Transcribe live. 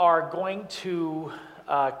Are going to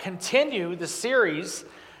continue the series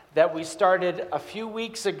that we started a few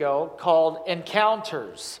weeks ago called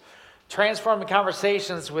Encounters, Transforming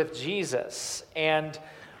Conversations with Jesus. And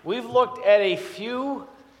we've looked at a few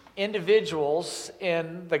individuals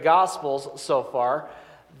in the Gospels so far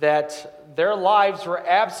that their lives were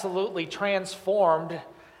absolutely transformed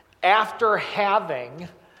after having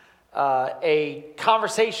a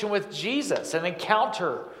conversation with Jesus, an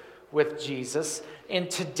encounter with Jesus. And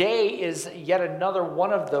today is yet another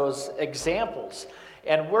one of those examples.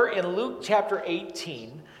 And we're in Luke chapter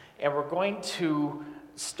 18, and we're going to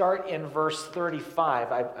start in verse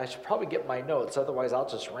 35. I should probably get my notes, otherwise I'll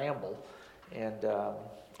just ramble. And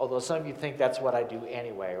although some of you think that's what I do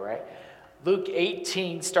anyway, right? Luke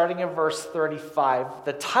 18, starting in verse 35.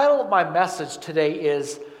 The title of my message today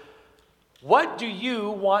is, What Do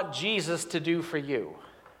You Want Jesus to Do for You?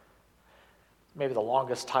 Maybe the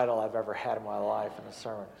longest title I've ever had in my life in a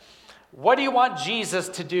sermon. What do you want Jesus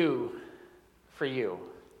to do for you?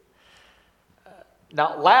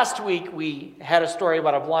 Now, last week we had a story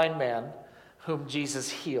about a blind man whom Jesus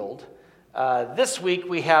healed. This week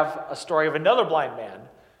we have a story of another blind man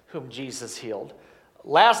whom Jesus healed.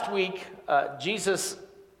 Last week, Jesus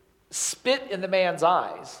spit in the man's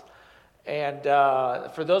eyes. And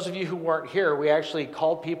for those of you who weren't here, we actually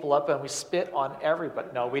called people up and we spit on everybody.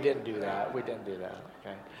 No, we didn't do that. We didn't do that.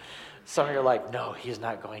 Okay. Some of you are like, no, he's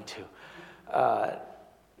not going to.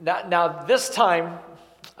 Now this time,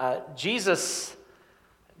 Jesus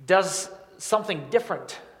does something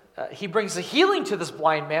different. He brings a healing to this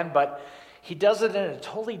blind man, but he does it in a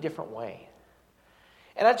totally different way.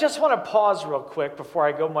 And I just want to pause real quick before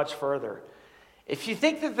I go much further. If you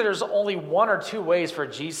think that there's only one or two ways for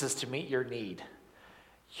Jesus to meet your need,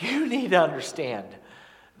 you need to understand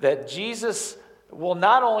that Jesus will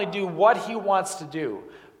not only do what he wants to do,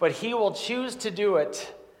 but he will choose to do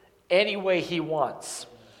it any way he wants.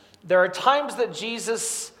 There are times that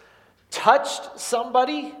Jesus touched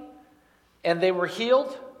somebody and they were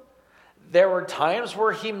healed. There were times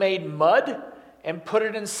where he made mud and put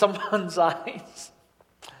it in someone's eyes.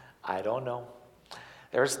 I don't know.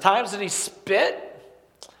 There's times that he spit,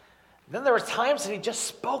 and then there were times that he just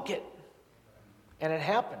spoke it, and it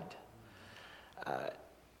happened.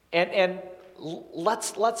 And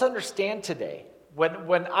let's understand today,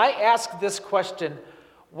 when I ask this question,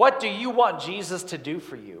 what do you want Jesus to do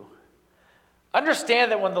for you?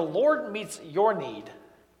 Understand that when the Lord meets your need,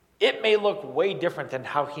 it may look way different than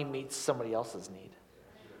how he meets somebody else's need.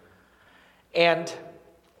 And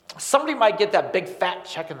somebody might get that big fat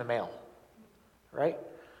check in the mail. Right?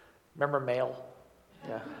 Remember mail?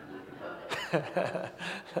 Yeah.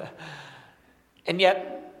 And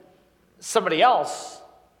yet, somebody else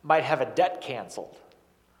might have a debt canceled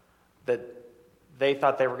that they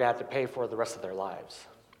thought they were going to have to pay for the rest of their lives.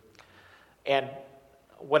 And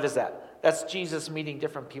what is that? That's Jesus meeting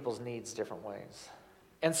different people's needs different ways.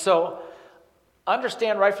 And so,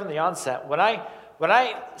 understand right from the onset, when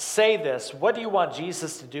I say this, what do you want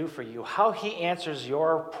Jesus to do for you? How he answers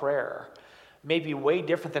your prayer may be way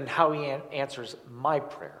different than how he answers my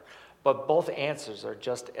prayer. But both answers are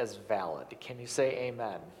just as valid. Can you say amen?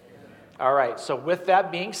 Amen? All right, so with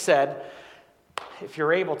that being said, if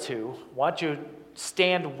you're able to, why don't you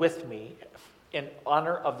stand with me in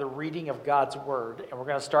honor of the reading of God's word. And we're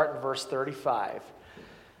going to start in verse 35.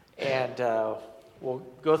 And we'll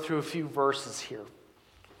go through a few verses here.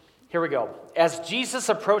 Here we go. As Jesus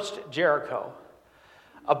approached Jericho,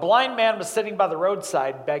 a blind man was sitting by the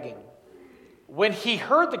roadside begging. When he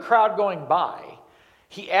heard the crowd going by,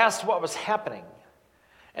 he asked what was happening.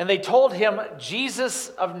 And they told him, Jesus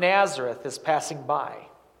of Nazareth is passing by.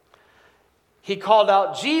 He called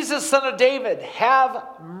out, Jesus, son of David, have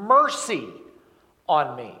mercy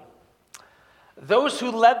on me. Those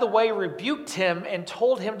who led the way rebuked him and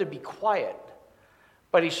told him to be quiet.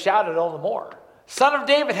 But he shouted all the more, Son of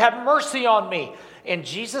David, have mercy on me. And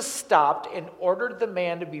Jesus stopped and ordered the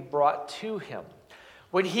man to be brought to him.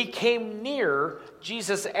 When he came near,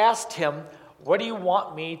 Jesus asked him, what do you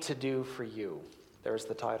want me to do for you? There's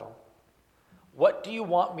the title. What do you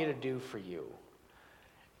want me to do for you?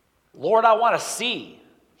 Lord, I want to see,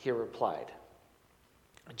 he replied.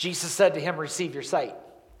 Jesus said to him, receive your sight.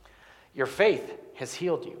 Your faith has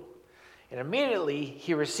healed you. And immediately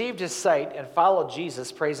he received his sight and followed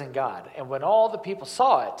Jesus, praising God. And when all the people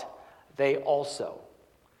saw it, they also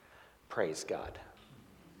praised God.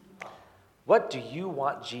 What do you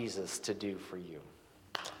want Jesus to do for you?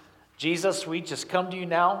 Jesus, we just come to you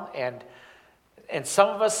now, and some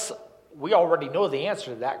of us, we already know the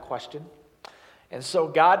answer to that question. And so,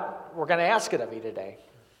 God, we're going to ask it of you today.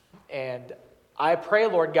 And I pray,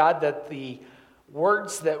 Lord God, that the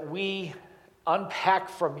words that we unpack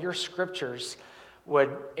from your scriptures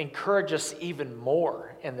would encourage us even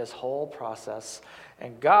more in this whole process.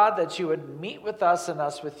 And God, that you would meet with us and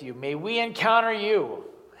us with you. May we encounter you,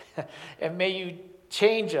 and may you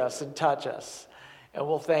change us and touch us. And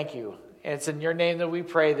we'll thank you. And it's in your name that we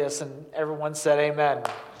pray this, and everyone said amen.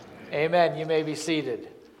 Amen. You may be seated.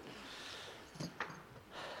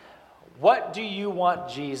 What do you want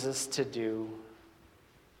Jesus to do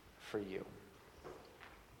for you?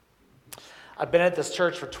 I've been at this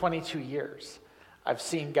church for 22 years. I've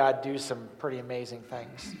seen God do some pretty amazing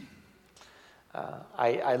things.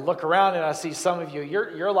 I look around and I see some of you,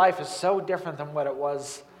 your life is so different than what it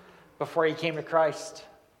was before you came to Christ.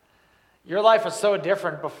 Your life is so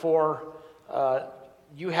different before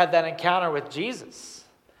you had that encounter with Jesus.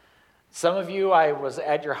 Some of you, I was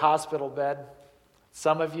at your hospital bed.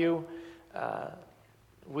 Some of you,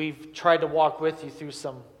 we've tried to walk with you through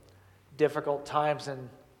some difficult times, and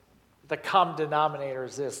the common denominator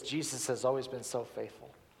is this: Jesus has always been so faithful.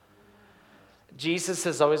 Jesus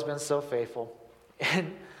has always been so faithful.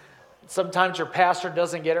 And sometimes your pastor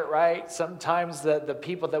doesn't get it right. Sometimes the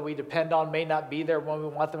people that we depend on may not be there when we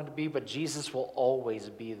want them to be, but Jesus will always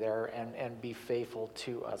be there and be faithful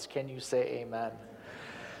to us. Can you say amen?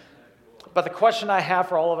 But the question I have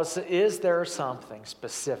for all of us, is there something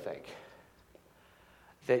specific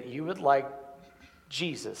that you would like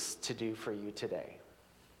Jesus to do for you today?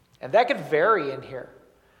 And that could vary in here.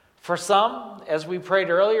 For some, as we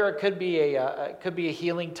prayed earlier, it could be a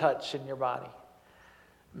healing touch in your body.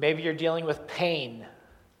 Maybe you're dealing with pain.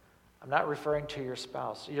 I'm not referring to your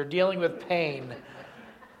spouse. You're dealing with pain.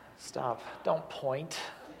 Stop. Don't point.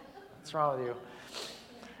 What's wrong with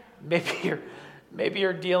you? Maybe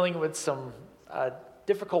you're dealing with some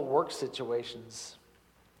difficult work situations.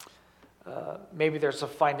 Maybe there's a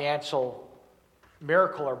financial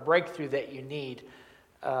miracle or breakthrough that you need.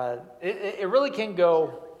 It really can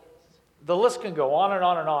go, the list can go on and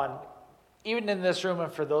on and on, even in this room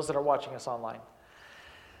and for those that are watching us online.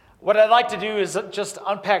 What I'd like to do is just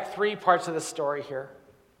unpack 3 parts of this story here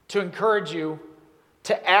to encourage you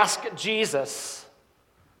to ask Jesus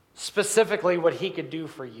specifically what he could do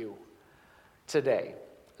for you today.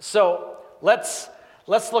 So let's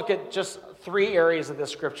look at just 3 areas of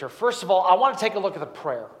this scripture. First of all, I want to take a look at the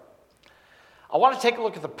prayer. I want to take a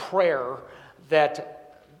look at the prayer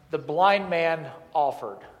that the blind man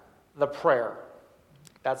offered. The prayer.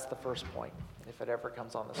 That's the first point, if it ever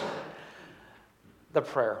comes on the screen. The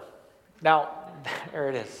prayer. Now, there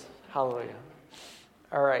it is. Hallelujah.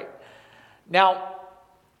 All right. Now,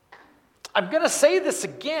 I'm going to say this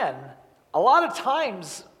again. A lot of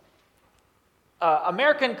times,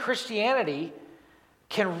 American Christianity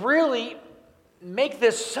can really make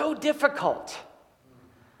this so difficult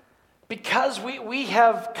because we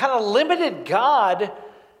have kind of limited God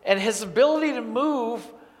and his ability to move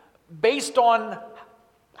based on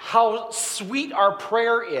how sweet our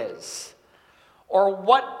prayer is or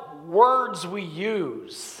what words we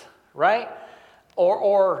use, right?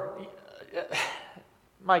 Or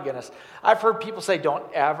my goodness, I've heard people say,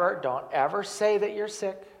 don't ever say that you're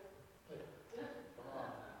sick,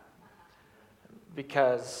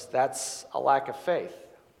 because that's a lack of faith.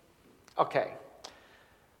 Okay,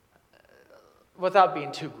 without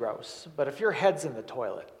being too gross, but if your head's in the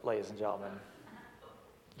toilet, ladies and gentlemen,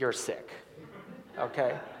 you're sick,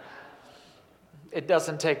 okay? It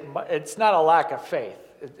doesn't take much. It's not a lack of faith.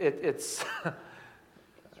 It's,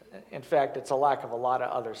 in fact, it's a lack of a lot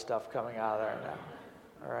of other stuff coming out of there now,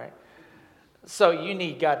 all right? So you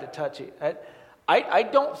need God to touch you. I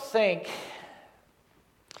don't think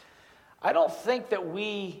that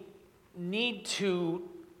we need to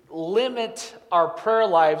limit our prayer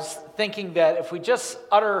lives thinking that if we just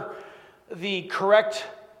utter the correct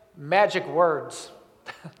magic words,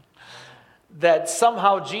 that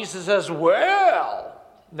somehow Jesus says, well,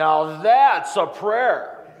 now that's a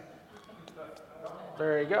prayer.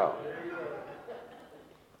 There you go.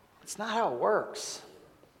 It's not how it works.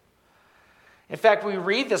 In fact, we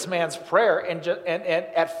read this man's prayer, and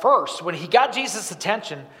at first, when he got Jesus'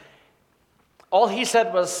 attention, all he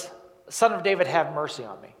said was, Son of David, have mercy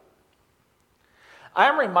on me. I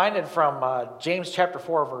am reminded from James chapter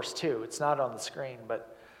 4, verse 2. It's not on the screen,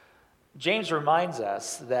 but James reminds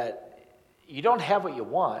us that you don't have what you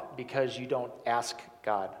want because you don't ask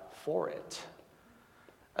God for it.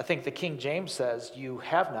 I think the King James says, you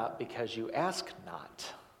have not because you ask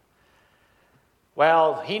not.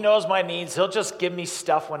 Well, he knows my needs. He'll just give me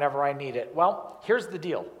stuff whenever I need it. Well, here's the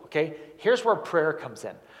deal, okay? Here's where prayer comes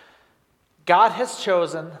in. God has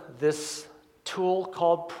chosen this tool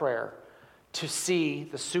called prayer to see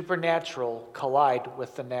the supernatural collide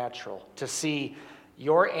with the natural, to see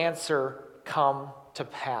your answer come to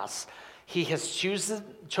pass. He has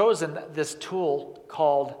chosen this tool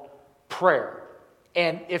called prayer.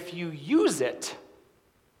 And if you use it,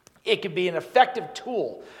 it can be an effective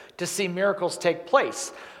tool to see miracles take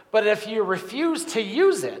place. But if you refuse to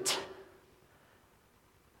use it,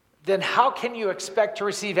 then how can you expect to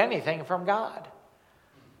receive anything from God?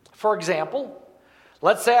 For example,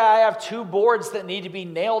 let's say I have two boards that need to be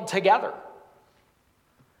nailed together.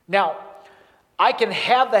 Now, I can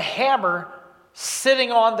have the hammer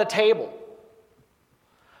sitting on the table.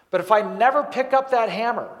 But if I never pick up that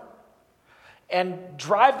hammer and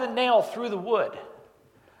drive the nail through the wood,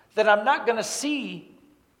 then I'm not going to see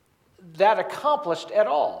that accomplished at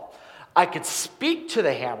all. I could speak to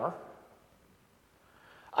the hammer.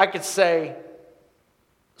 I could say,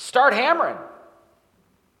 start hammering.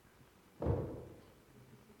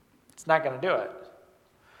 It's not going to do it.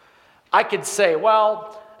 I could say,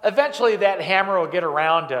 well, eventually that hammer will get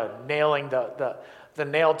around to nailing the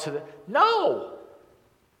nail to the... No!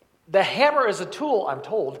 The hammer is a tool, I'm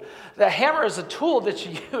told. The hammer is a tool that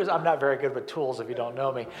you use. I'm not very good with tools if you don't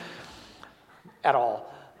know me at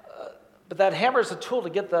all. But that hammer is a tool to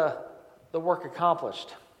get the work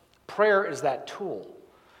accomplished. Prayer is that tool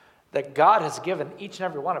that God has given each and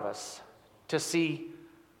every one of us to see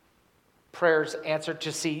prayers answered,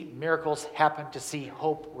 to see miracles happen, to see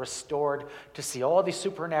hope restored, to see all these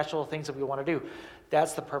supernatural things that we want to do.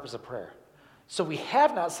 That's the purpose of prayer. So we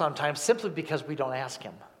have not sometimes simply because we don't ask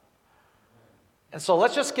him. And so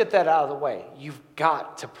let's just get that out of the way. You've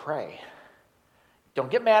got to pray. Don't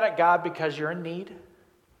get mad at God because you're in need.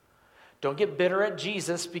 Don't get bitter at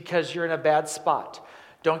Jesus because you're in a bad spot.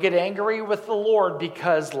 Don't get angry with the Lord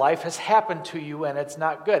because life has happened to you and it's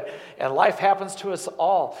not good. And life happens to us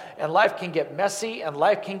all. And life can get messy and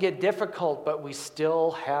life can get difficult, but we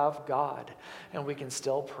still have God and we can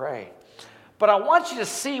still pray. But I want you to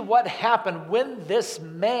see what happened when this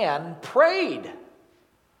man prayed.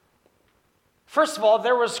 First of all,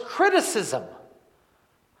 there was criticism.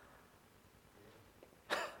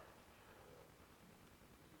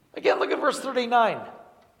 Again, look at verse 39.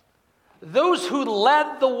 Those who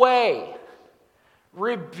led the way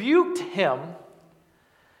rebuked him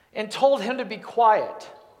and told him to be quiet.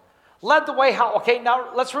 Led the way how? Okay,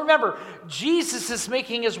 now let's remember, Jesus is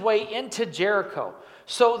making his way into Jericho.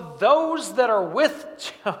 So those that are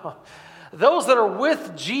with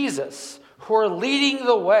Jesus, who are leading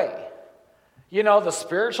the way, you know, the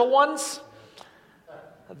spiritual ones,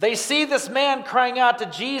 they see this man crying out to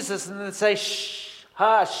Jesus and they say, shh,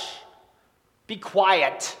 hush, be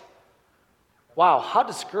quiet. Wow, how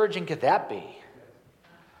discouraging could that be?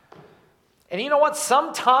 And you know what?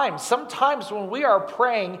 Sometimes when we are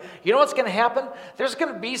praying, you know what's going to happen? There's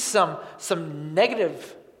going to be some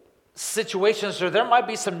negative situations, or there might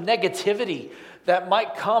be some negativity that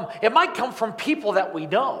might come. It might come from people that we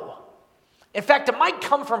know. In fact, it might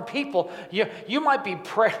come from people. You might be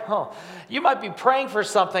praying for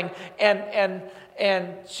something, and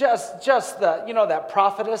just the that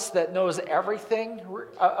prophetess that knows everything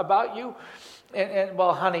about you. And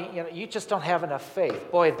well, honey, you just don't have enough faith.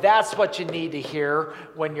 Boy, that's what you need to hear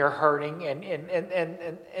when you're hurting. And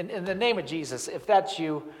in the name of Jesus, if that's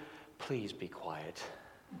you, please be quiet.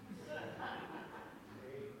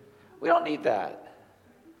 We don't need that.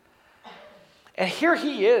 And here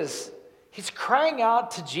he is. He's crying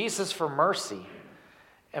out to Jesus for mercy.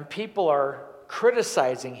 And people are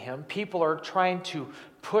criticizing him. People are trying to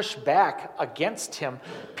push back against him.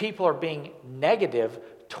 People are being negative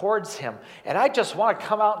towards him. And I just want to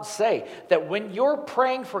come out and say that when you're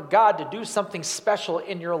praying for God to do something special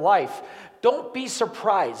in your life, don't be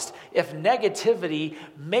surprised if negativity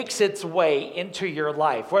makes its way into your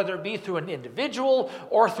life, whether it be through an individual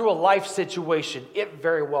or through a life situation. It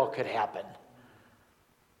very well could happen.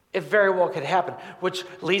 It very well could happen, which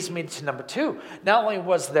leads me to number 2. Not only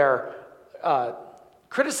was there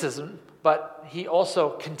criticism, but he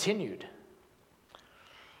also continued.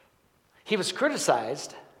 He was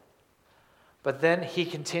criticized, but then he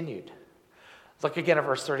continued. Look again at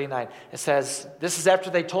verse 39. It says, this is after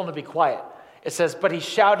they told him to be quiet. It says, but he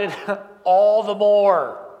shouted all the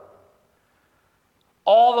more.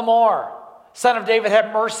 All the more. Son of David,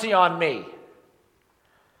 have mercy on me.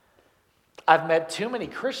 I've met too many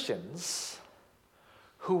Christians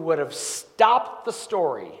who would have stopped the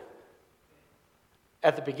story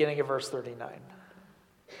at the beginning of verse 39.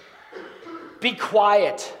 Be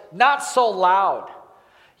quiet, not so loud.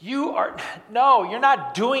 You're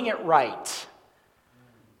not doing it right.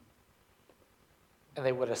 And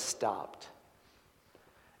they would have stopped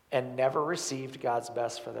and never received God's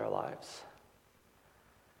best for their lives.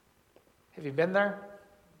 Have you been there?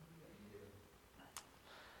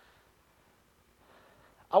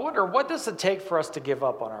 I wonder, what does it take for us to give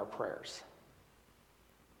up on our prayers?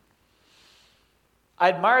 I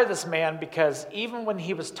admire this man because even when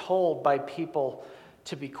he was told by people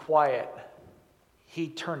to be quiet, he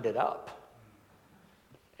turned it up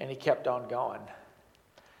and he kept on going.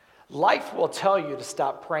 Life will tell you to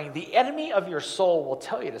stop praying. The enemy of your soul will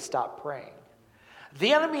tell you to stop praying.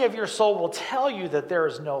 The enemy of your soul will tell you that there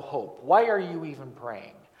is no hope. Why are you even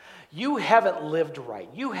praying? You haven't lived right.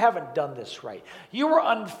 You haven't done this right. You were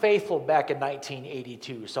unfaithful back in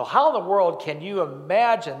 1982. So how in the world can you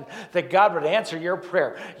imagine that God would answer your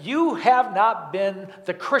prayer? You have not been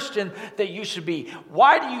the Christian that you should be.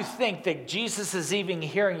 Why do you think that Jesus is even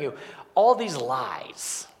hearing you? All these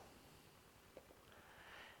lies.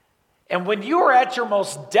 And when you are at your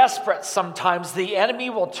most desperate, sometimes the enemy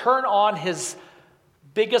will turn on his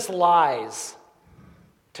biggest lies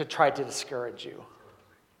to try to discourage you.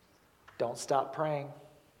 Don't stop praying.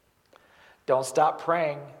 Don't stop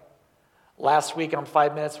praying. Last week on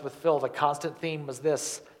 5 Minutes with Phil, the constant theme was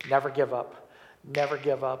this: never give up, never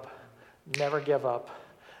give up, never give up,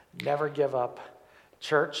 never give up.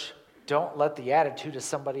 Church, don't let the attitude of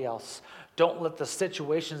somebody else, don't let the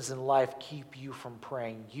situations in life keep you from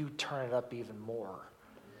praying. You turn it up even more.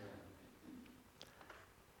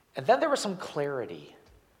 And then there was some clarity.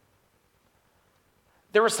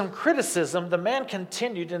 There was some criticism. The man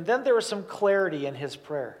continued, and then there was some clarity in his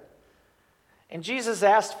prayer. And Jesus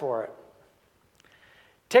asked for it.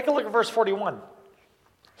 Take a look at verse 41.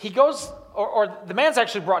 He goes, or the man's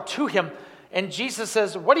actually brought to him, and Jesus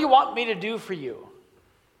says, "What do you want me to do for you?"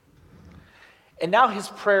 And now his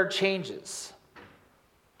prayer changes.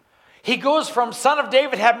 He goes from, "Son of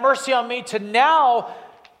David, have mercy on me," to now,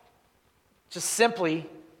 just simply,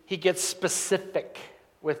 he gets specific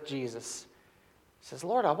with Jesus. He says,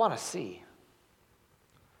 "Lord, I want to see.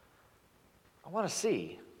 I want to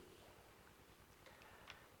see."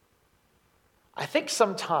 I think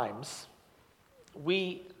sometimes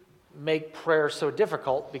we make prayer so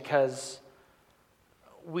difficult because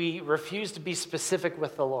we refuse to be specific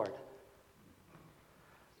with the Lord.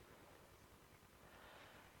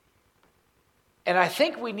 And I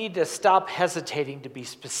think we need to stop hesitating to be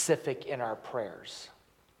specific in our prayers.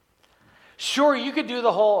 Sure, you could do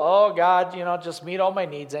the whole, "Oh, God, just meet all my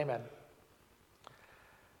needs, amen."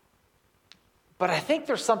 But I think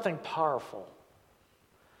there's something powerful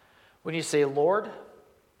when you say, "Lord,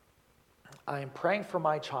 I am praying for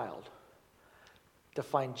my child to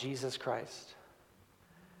find Jesus Christ.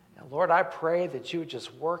 And Lord, I pray that you would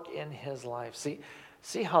just work in his life."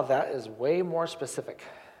 See how that is way more specific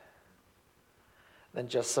than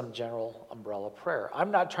just some general umbrella prayer. I'm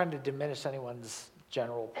not trying to diminish anyone's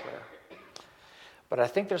general prayer. But I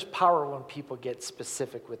think there's power when people get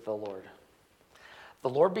specific with the Lord. The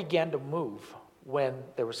Lord began to move when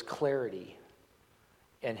there was clarity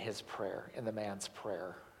in his prayer, in the man's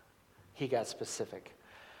prayer. He got specific.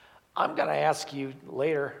 I'm going to ask you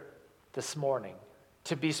later this morning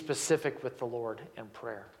to be specific with the Lord in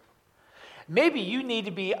prayer. Maybe you need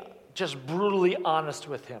to be just brutally honest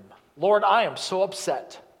with him. "Lord, I am so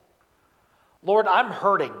upset. Lord, I'm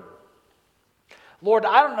hurting. Lord,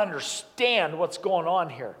 I don't understand what's going on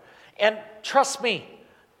here." And trust me,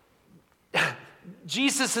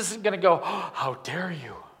 Jesus isn't going to go, "Oh, how dare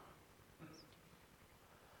you?"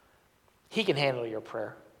 He can handle your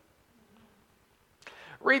prayer.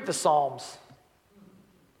 Read the Psalms.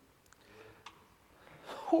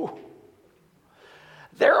 Whew.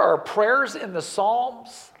 There are prayers in the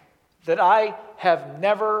Psalms that I have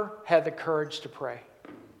never had the courage to pray.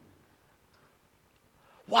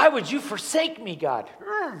 "Why would you forsake me, God?"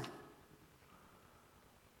 I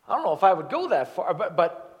don't know if I would go that far,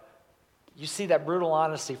 but you see that brutal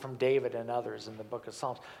honesty from David and others in the book of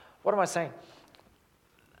Psalms. What am I saying?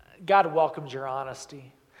 God welcomes your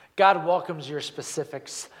honesty. God welcomes your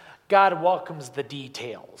specifics. God welcomes the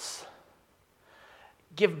details.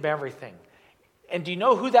 Give him everything. And do you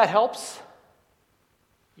know who that helps?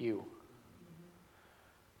 You.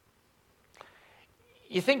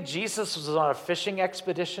 You think Jesus was on a fishing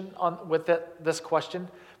expedition with this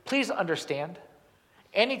question? Please understand,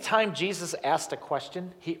 anytime Jesus asked a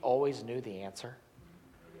question, he always knew the answer.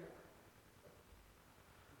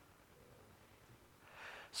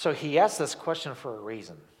 So he asked this question for a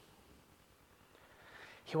reason.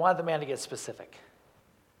 He wanted the man to get specific.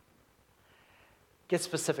 Get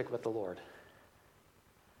specific with the Lord.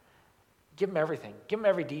 Give him everything. Give him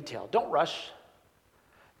every detail. Don't rush.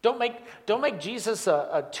 Don't make Jesus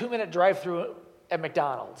a 2-minute drive-through at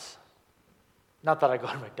McDonald's. Not that I go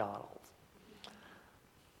to McDonald's.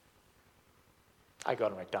 I go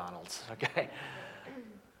to McDonald's, okay?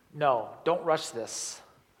 No, don't rush this.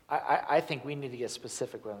 I think we need to get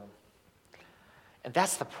specific with him. And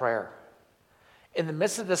that's the prayer. In the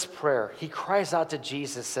midst of this prayer, he cries out to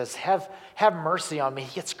Jesus, says, have mercy on me.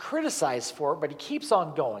 He gets criticized for it, but he keeps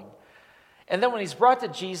on going. And then when he's brought to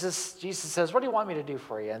Jesus, Jesus says, what do you want me to do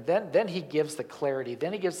for you? And then he gives the clarity.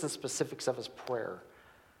 Then he gives the specifics of his prayer.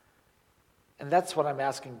 And that's what I'm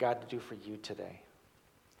asking God to do for you today.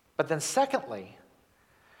 But then secondly,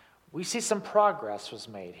 we see some progress was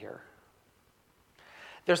made here.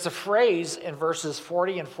 There's a phrase in verses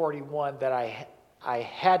 40 and 41 that I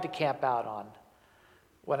had to camp out on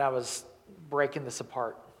when I was breaking this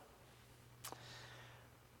apart.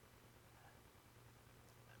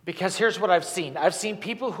 Because here's what I've seen. I've seen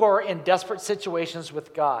people who are in desperate situations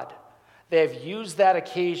with God. They have used that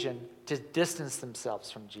occasion to distance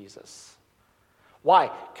themselves from Jesus.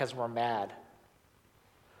 Why? Because we're mad.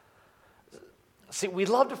 See, we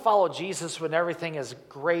love to follow Jesus when everything is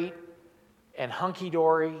great and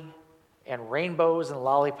hunky-dory and rainbows and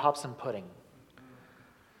lollipops and pudding.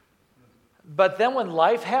 But then when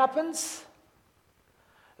life happens,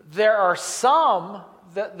 there are some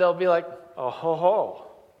that they'll be like, oh, ho, ho.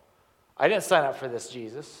 I didn't sign up for this,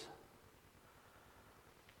 Jesus.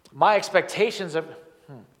 My expectations of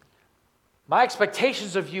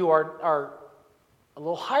you are a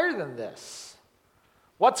little higher than this.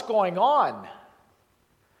 What's going on?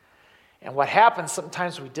 And what happens,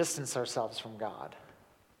 sometimes we distance ourselves from God.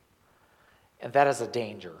 And that is a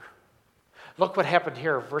danger. Look what happened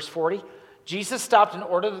here, verse 40. Jesus stopped and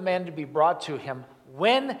ordered the man to be brought to him.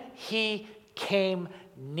 When he came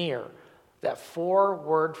near, that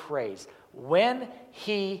 4-word phrase, when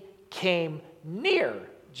he came near,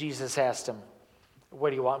 Jesus asked him, what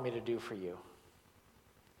do you want me to do for you?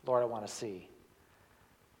 Lord, I want to see.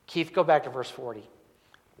 Keith, go back to verse 40.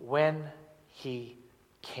 When he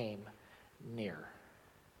came near.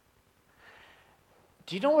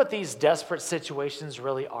 Do you know what these desperate situations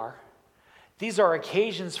really are? These are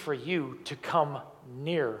occasions for you to come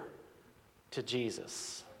near to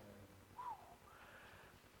Jesus.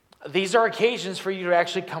 These are occasions for you to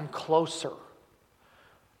actually come closer.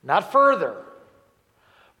 Not further,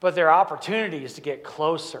 but they're opportunities to get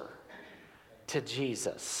closer to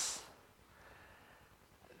Jesus.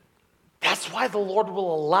 That's why the Lord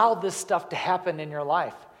will allow this stuff to happen in your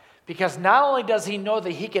life. Because not only does he know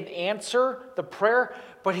that he can answer the prayer,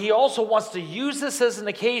 but he also wants to use this as an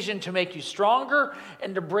occasion to make you stronger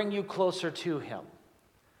and to bring you closer to him.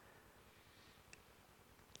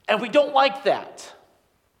 And we don't like that.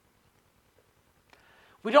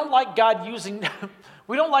 We don't like God using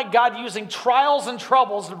trials and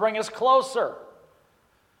troubles to bring us closer.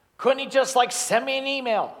 Couldn't he just send me an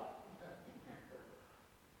email?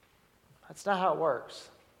 That's not how it works.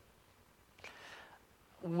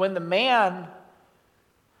 When the man,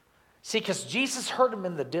 because Jesus heard him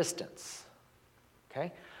in the distance,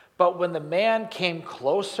 okay? But when the man came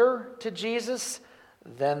closer to Jesus,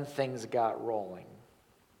 then things got rolling.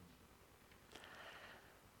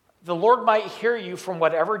 The Lord might hear you from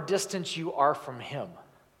whatever distance you are from him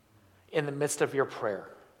in the midst of your prayer.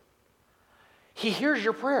 He hears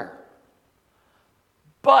your prayer.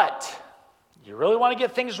 But you really want to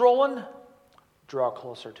get things rolling? Draw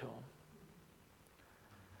closer to him.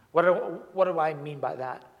 What do I mean by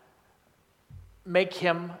that? Make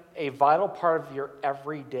him a vital part of your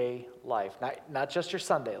everyday life, not just your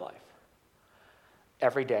Sunday life.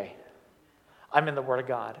 Every day. I'm in the Word of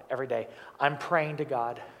God every day. I'm praying to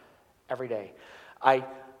God every day. I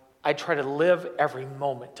try to live every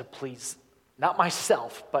moment to please, not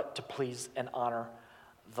myself, but to please and honor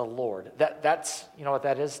the Lord. That's, you know what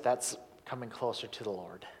that is? That's coming closer to the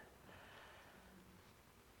Lord.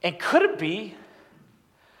 And could it be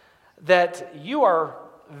that you are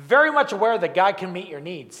very much aware that God can meet your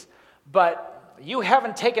needs, but you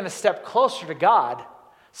haven't taken a step closer to God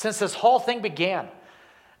since this whole thing began?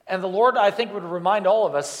 And the Lord, I think, would remind all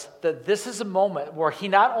of us that this is a moment where he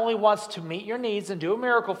not only wants to meet your needs and do a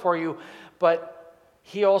miracle for you, but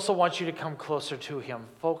he also wants you to come closer to him.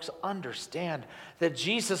 Folks, understand that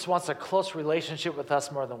Jesus wants a close relationship with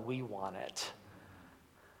us more than we want it.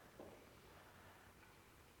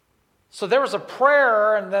 So there was a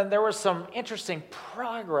prayer, and then there was some interesting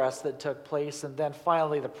progress that took place, and then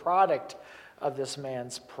finally the product of this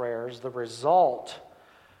man's prayers, the result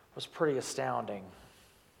was pretty astounding.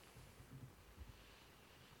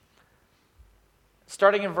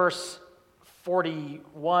 Starting in verse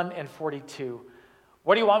 41 and 42.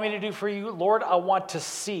 What do you want me to do for you? Lord, I want to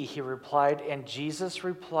see, he replied. And Jesus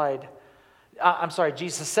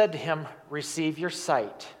said to him, receive your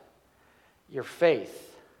sight. Your faith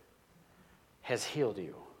has healed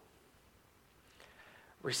you.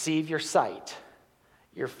 Receive your sight.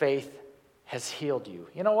 Your faith has healed you.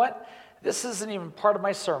 You know what? This isn't even part of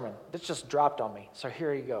my sermon. This just dropped on me. So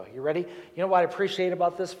here you go. You ready? You know what I appreciate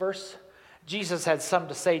about this verse? Jesus had something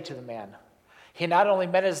to say to the man. He not only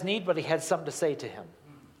met his need, but he had something to say to him.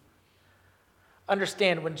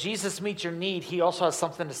 Understand, when Jesus meets your need, he also has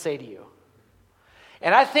something to say to you.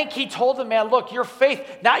 And I think he told the man, look, your faith,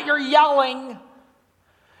 not your yelling.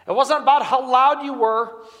 It wasn't about how loud you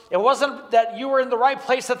were. It wasn't that you were in the right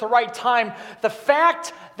place at the right time. The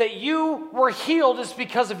fact that you were healed is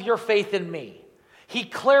because of your faith in me. He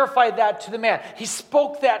clarified that to the man. He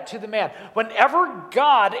spoke that to the man. Whenever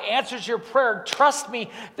God answers your prayer, trust me,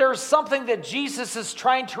 there's something that Jesus is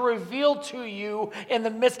trying to reveal to you in the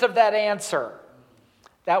midst of that answer.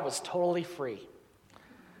 That was totally free.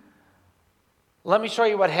 Let me show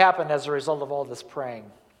you what happened as a result of all this praying.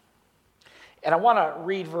 And I want to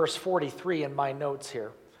read verse 43 in my notes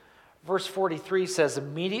here. Verse 43 says,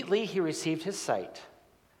 immediately he received his sight,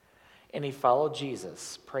 and he followed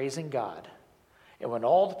Jesus, praising God. And when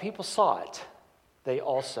all the people saw it, they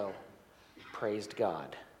also praised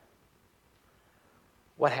God.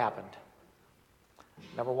 What happened?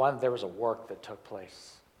 Number one, there was a work that took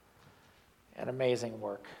place. An amazing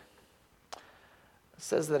work. It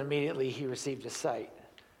says that immediately he received his sight.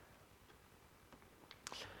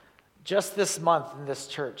 Just this month in this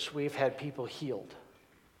church, we've had people healed.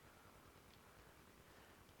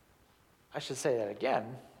 I should say that again.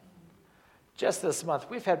 Just this month,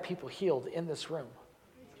 we've had people healed in this room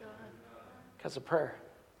because of prayer.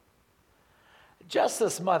 Just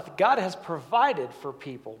this month, God has provided for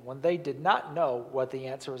people when they did not know what the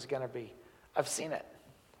answer was going to be. I've seen it.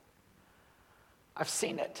 I've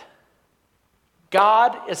seen it.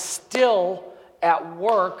 God is still at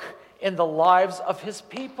work in the lives of his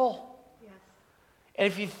people. And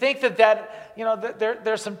if you think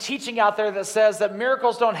there's some teaching out there that says that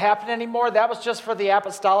miracles don't happen anymore, that was just for the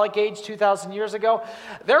apostolic age 2,000 years ago.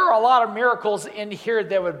 There are a lot of miracles in here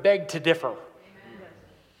that would beg to differ. Amen.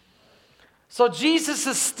 So Jesus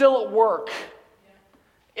is still at work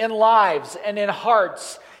in lives and in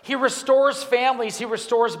hearts. He restores families. He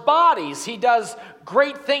restores bodies. He does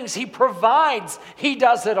great things. He provides. He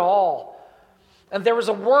does it all. And there was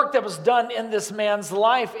a work that was done in this man's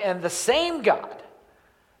life, and the same God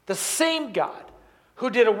who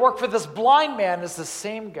did a work for this blind man is the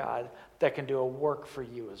same God that can do a work for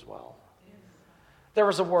you as well. Yes. There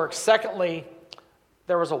was a work. Secondly,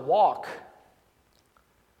 there was a walk.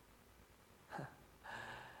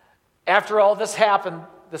 After all this happened,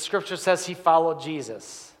 the scripture says he followed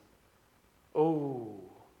Jesus. Oh,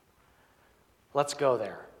 let's go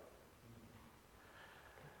there.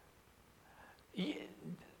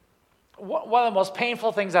 One of the most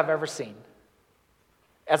painful things I've ever seen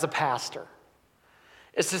as a pastor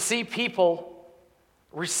is to see people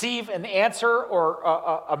receive an answer or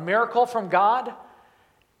a miracle from God,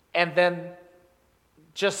 and then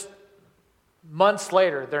just months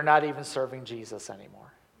later, they're not even serving Jesus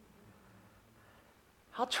anymore.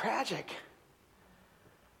 How tragic.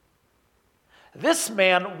 This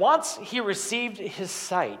man, once he received his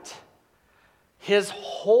sight, his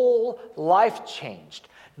whole life changed.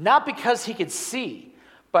 Not because he could see,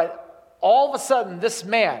 but all of a sudden, this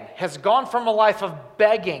man has gone from a life of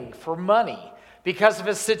begging for money because of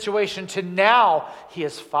his situation to now he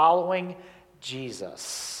is following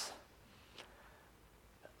Jesus.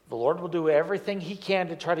 The Lord will do everything he can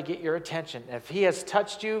to try to get your attention. If he has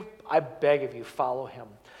touched you, I beg of you, follow him.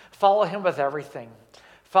 Follow him with everything.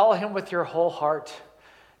 Follow him with your whole heart.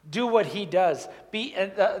 Do what he does.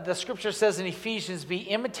 The scripture says in Ephesians, be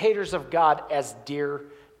imitators of God as dear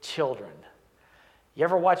children. You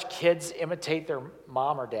ever watch kids imitate their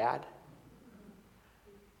mom or dad?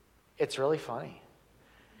 It's really funny.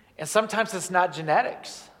 And sometimes it's not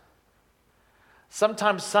genetics.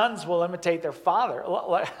 Sometimes sons will imitate their father.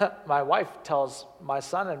 My wife tells my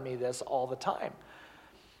son and me this all the time.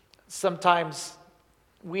 Sometimes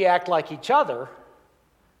we act like each other,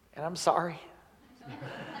 and I'm sorry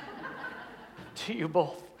to you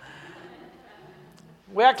both.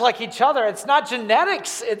 We act like each other. It's not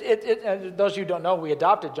genetics. Those of you who don't know, we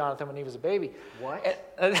adopted Jonathan when he was a baby. What?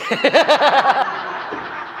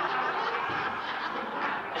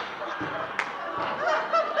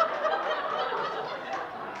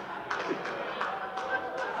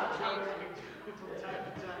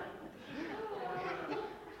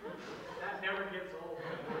 That never gets old.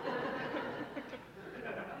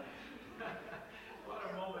 What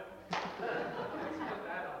a moment. Let's put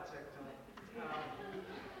that on TikTok.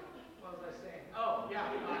 What was I saying? Oh, yeah.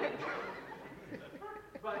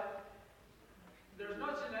 But there's no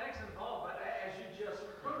genetics involved, but as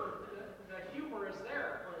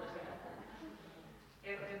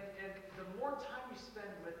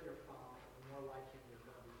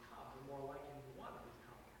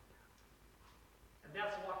And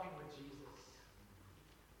that's walking with Jesus.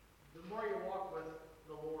 The more you walk with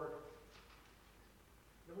the Lord,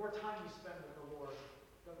 the more time you spend with the Lord,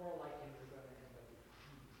 the more like him you're going to end up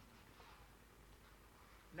becoming.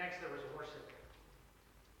 Next, there was worship.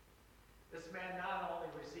 This man not only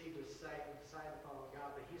received his sight and decided to follow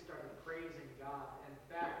God, but he started praising God. In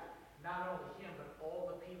fact, not only him, but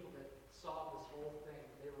all the people that saw this whole thing,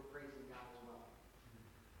 they were praising God as well.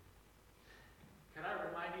 Can I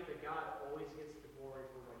remind you that God always gets the glory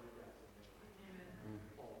for what he does in their life? Amen.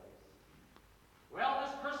 Always. Well,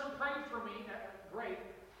 this person prayed for me. Great.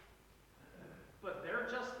 But they're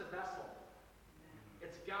just the vessel.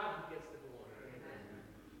 It's God who gets the glory. Amen.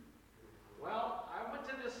 Well, I went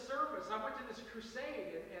to this service. I went to this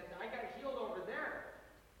crusade, and I got healed over there.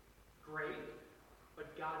 Great.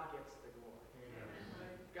 But God gets the glory. Amen.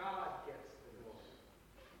 God gets the glory.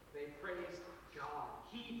 They praised God.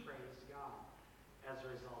 He praised God as a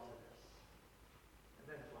result of this. And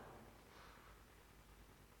then finally.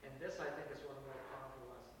 And this, I think, is one of the more powerful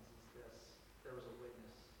lessons, is this. There was a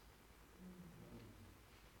witness.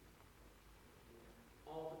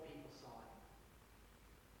 All the people saw it.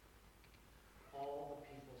 All the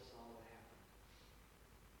people saw what happened.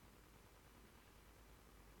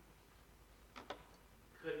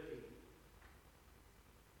 Could it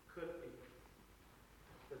be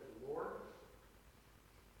that the Lord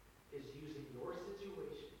is using your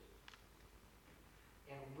situation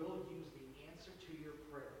and will use the answer to your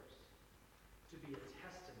prayers to be a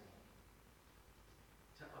testimony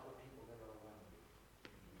to other people that are around you?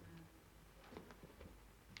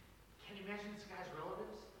 Can you imagine this guy's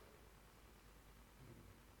relatives?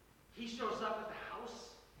 He shows up at the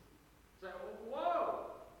house. It's like,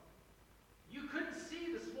 whoa! You couldn't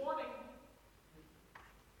see this morning.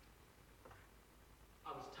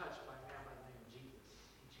 I was touched by a man by the name of Jesus.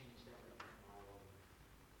 He changed everything all over.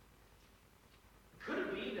 Could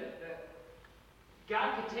it be that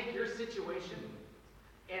God could take your situation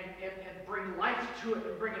and bring life to it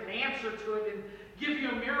and bring an answer to it and give you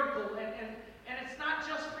a miracle? And it's not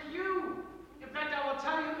just for you. In fact, I will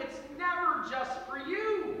tell you, it's never just for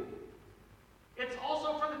you. It's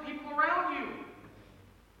also for the people around you.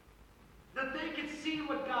 That they can see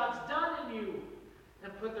what God's done in you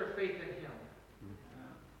and put their faith in him.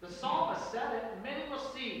 The psalmist said it, many will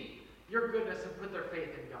see your goodness and put their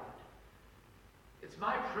faith in God. It's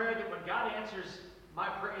my prayer that when God answers my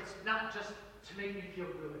prayer, it's not just to make me feel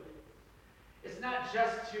good. It's not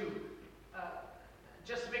just to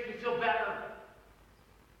make me feel better.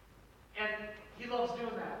 And he loves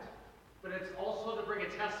doing that. But it's also to bring a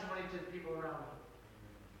testimony to the people around me.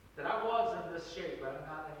 That I was in this shape, but I'm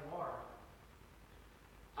not anymore.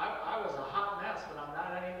 I was a hot mess, but I'm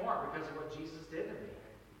not anymore because of what Jesus did to me.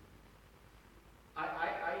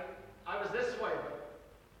 I was this way, but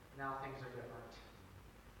now things are different.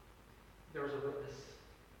 There was a witness.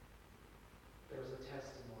 There was a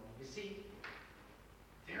testimony. You see,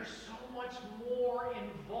 there's so much more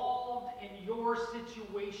involved in your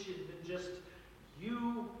situation than just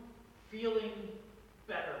you feeling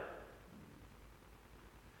better.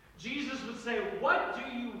 Jesus would say, what do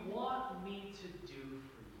you want me to do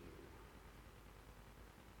for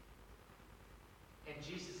you? And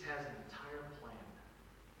Jesus has an entire plan.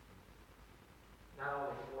 Not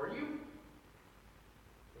only for you,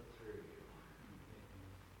 but through you.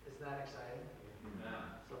 Isn't that exciting? Yeah.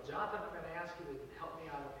 So Jonathan, I'm going to ask you to help me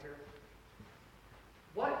out up here.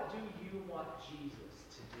 What do you want Jesus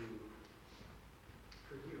to do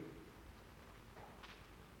for you?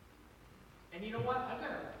 And you know what? I'm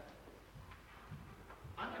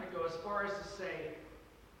going to go as far as to say,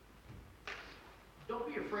 don't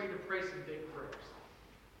be afraid to pray some big prayers.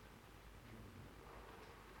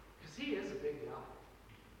 Because he is a big God.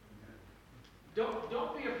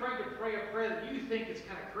 Don't be afraid to pray a prayer that you think is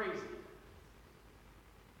kind of crazy.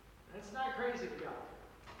 It's not crazy to God.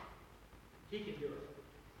 He can do it.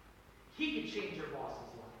 He can change your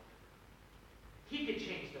boss's life. He can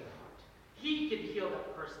change their heart. He can heal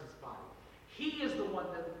that person's body. He is the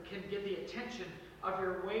one that can get the attention of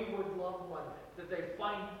your wayward loved one, that they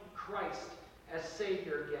find Christ as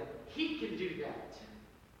Savior again. He can do that.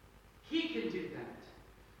 He can do that.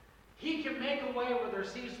 He can make a way where there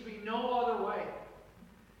seems to be no other way.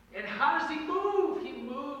 And how does he move? He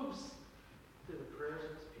moves through the prayers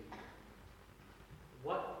of his people.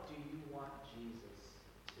 What do you want Jesus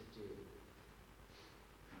to do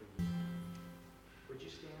for you? Would you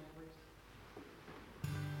stand, please?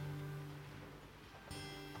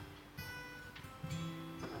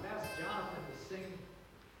 I've asked Jonathan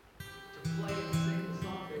to play and sing the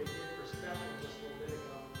song they did for special just a little bit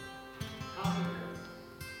ago. Cosmos.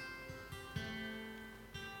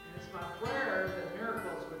 And it's my prayer that miracles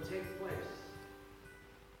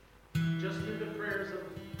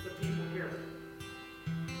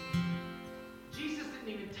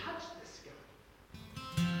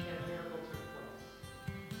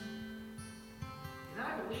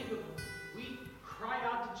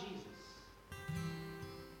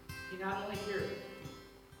not only hear it,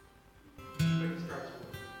 but he starts with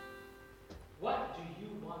it. What do you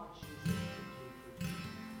want Jesus to do for you?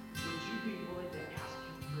 Would you be willing to ask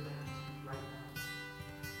him for that right now?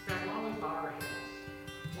 In fact, why don't we bow our heads?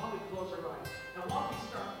 Why don't we close our eyes? And why don't we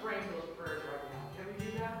start praying those prayers right now? Can we do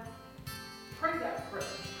that? Pray that prayer.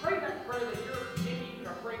 Pray that prayer that you're maybe even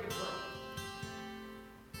afraid to pray.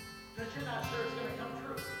 Because you're not sure it's going to come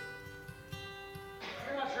true.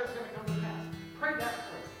 You're not sure it's going to come to pass. Pray that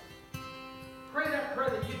prayer. Pray that prayer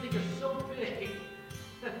that you think is so big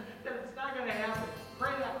that it's not going to happen.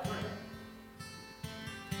 Pray that prayer.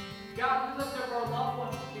 God, we lift up our loved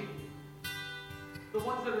ones to you. The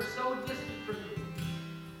ones that are so distant from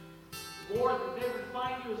you. Lord, that they would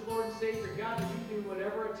find you as Lord and Savior. God, that you do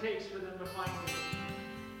whatever it takes for them to find you.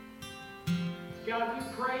 God, we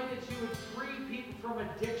pray that you would free people from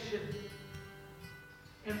addiction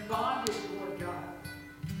and bondage, Lord God.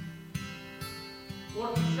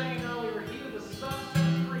 Lord, we sang earlier, he who the Son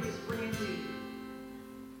sets free is free indeed.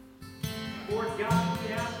 Lord God,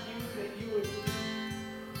 we ask you that you would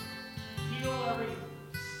heal every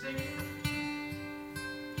sick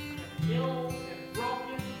and ill and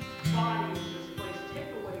broken body in this place. Take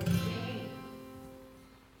away pain.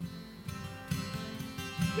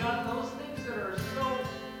 God, those things that are so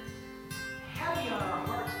heavy on our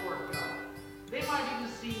hearts, Lord God, they might even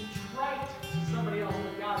seem trite to somebody else,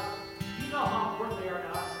 but God, you know how important they are to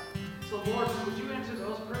us. So Lord, would you answer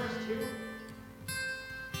those prayers too?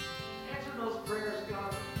 Answer those prayers,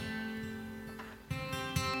 God.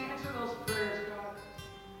 Answer those prayers, God.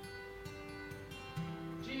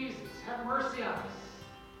 Jesus, have mercy on us.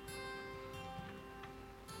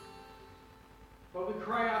 But we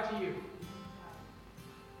cry out to you.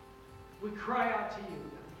 We cry out to you.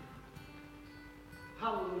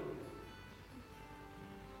 Hallelujah.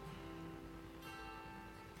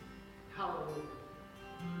 Hallelujah.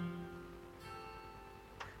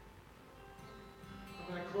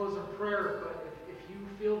 I'm going to close in prayer, but if you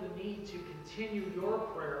feel the need to continue your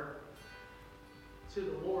prayer to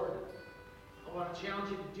the Lord, I want to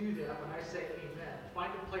challenge you to do that when I say amen.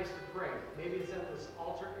 Find a place to pray. Maybe it's at this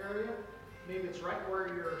altar area. Maybe it's right where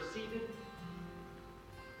you're seated.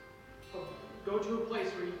 But go to a place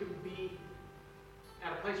where you can be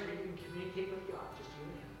at a place where you can communicate with God, just you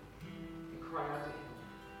and him, and cry out to him.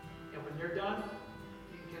 And when you're done,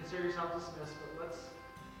 you can consider yourself dismissed, but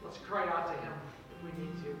let's cry out to him if we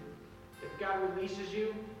need to. If God releases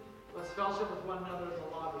you, let's fellowship with one another in the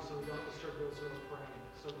lobby so we don't disturb those who are praying.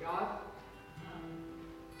 So God,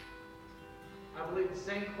 I believe the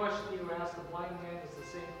same question you asked the blind man is the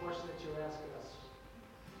same question that you ask us.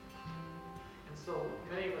 And so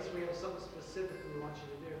many of us, we have something specific we want you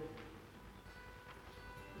to do.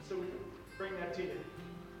 And so we bring that to you.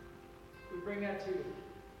 We bring that to you.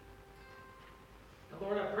 And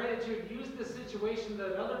Lord, I pray that you would use this situation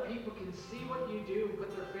that other people can see what you do and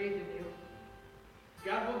put their faith in you.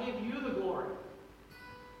 God will give you the glory.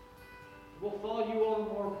 We'll follow you all the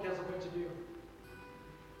more because of what you do.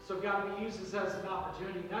 So God, we use this as an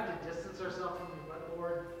opportunity not to distance ourselves from you, but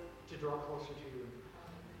Lord, to draw closer to you.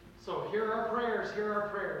 So hear our prayers, hear our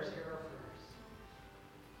prayers, hear our prayers.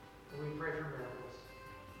 And we pray for miracles.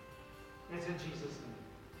 And it's in Jesus' name.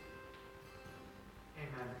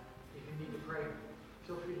 Amen. If you need to pray,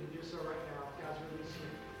 feel free to do so right now. If God's released you,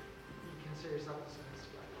 you consider yourself dismissed.